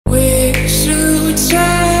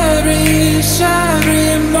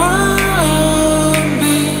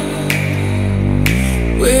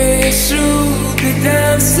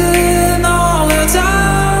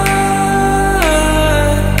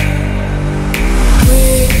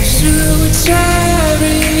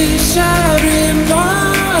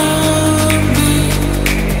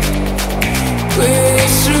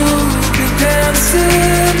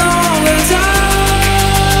dancing all the time.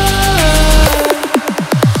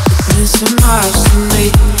 It's so much to me.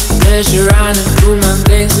 Pleasure running through my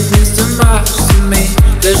veins. It means too much to me.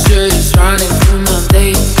 Pleasure is running through my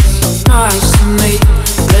veins. Much to me.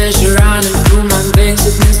 Pleasure running through my veins.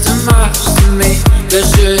 It means too much to me.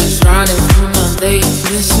 Pleasure is running through my veins.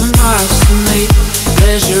 It's so much to me.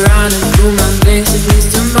 Pleasure running through my veins. It means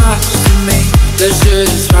too much to me. Pleasure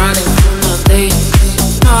is running through my veins.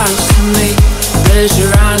 Much to me. Pleasure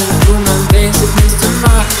running through my veins. It means too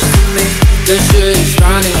much to me. Pleasure is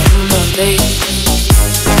running through my veins.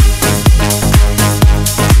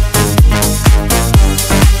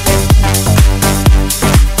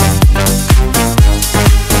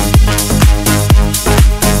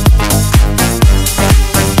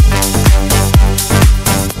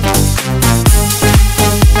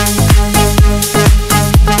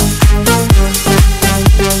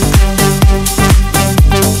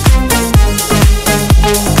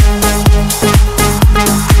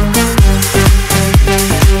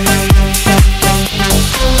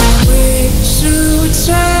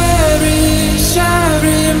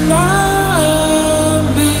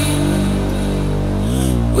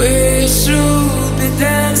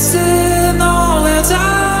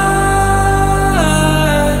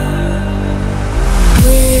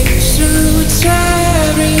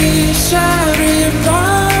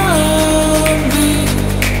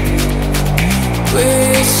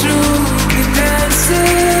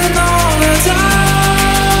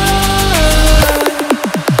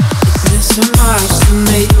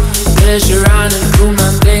 Pleasure running through my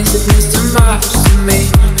veins, it means too much to me.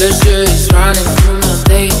 Pleasure is running through my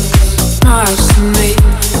veins, much to me.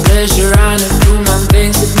 Pleasure running through my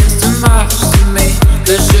veins, it means too much to me.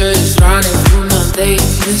 Pleasure is running through my veins,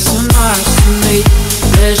 it's too much to me.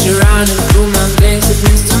 Pleasure running through my veins, it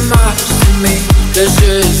means too much to me.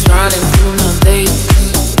 Pleasure is running through my veins,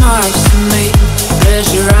 much to me.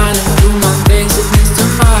 Pleasure running through my veins, it means too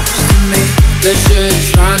much to me. Pleasure is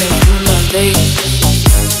running through my veins.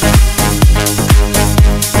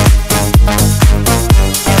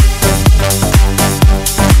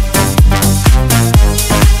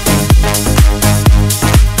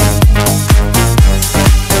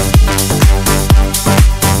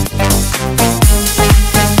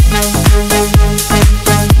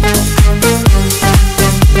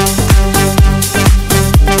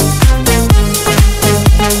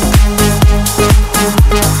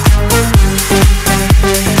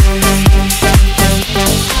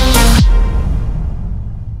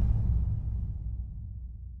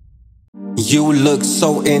 You look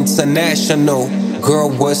so international. Girl,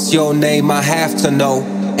 what's your name? I have to know.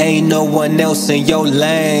 Ain't no one else in your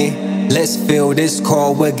lane. Let's fill this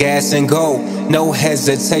car with gas and go. No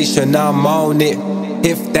hesitation, I'm on it.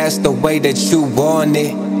 If that's the way that you want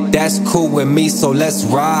it, that's cool with me, so let's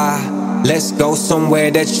ride. Let's go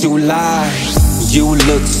somewhere that you like. You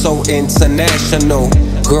look so international.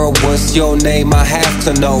 Girl, what's your name? I have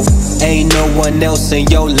to know. Ain't no one else in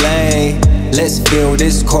your lane. Let's fill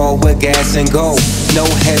this car with gas and go. No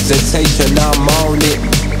hesitation, I'm on it.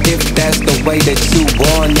 If that's the way that you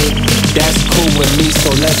want it, that's cool with me, so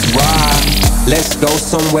let's ride. Let's go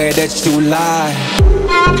somewhere that you like.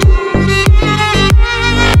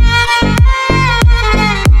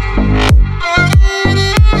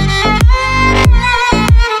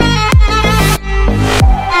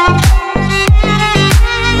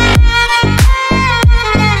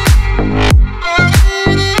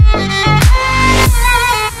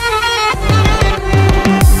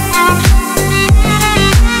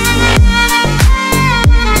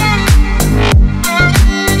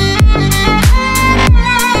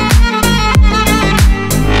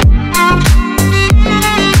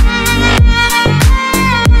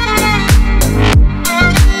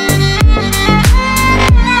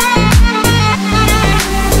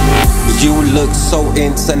 So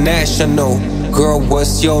international. Girl,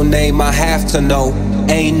 what's your name? I have to know.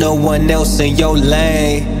 Ain't no one else in your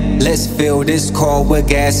lane. Let's fill this car with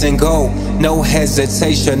gas and go. No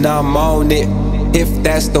hesitation, I'm on it. If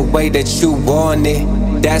that's the way that you want it,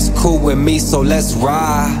 that's cool with me, so let's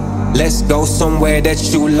ride. Let's go somewhere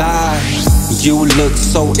that you like. You look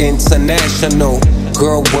so international.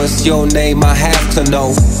 Girl, what's your name? I have to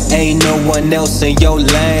know. Ain't no one else in your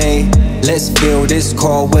lane. Let's fill this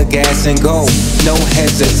car with gas and go. No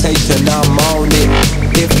hesitation, I'm on it.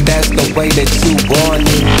 If that's the way that you want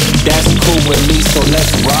it, that's cool with me, so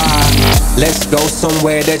let's ride. Let's go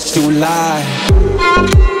somewhere that you like.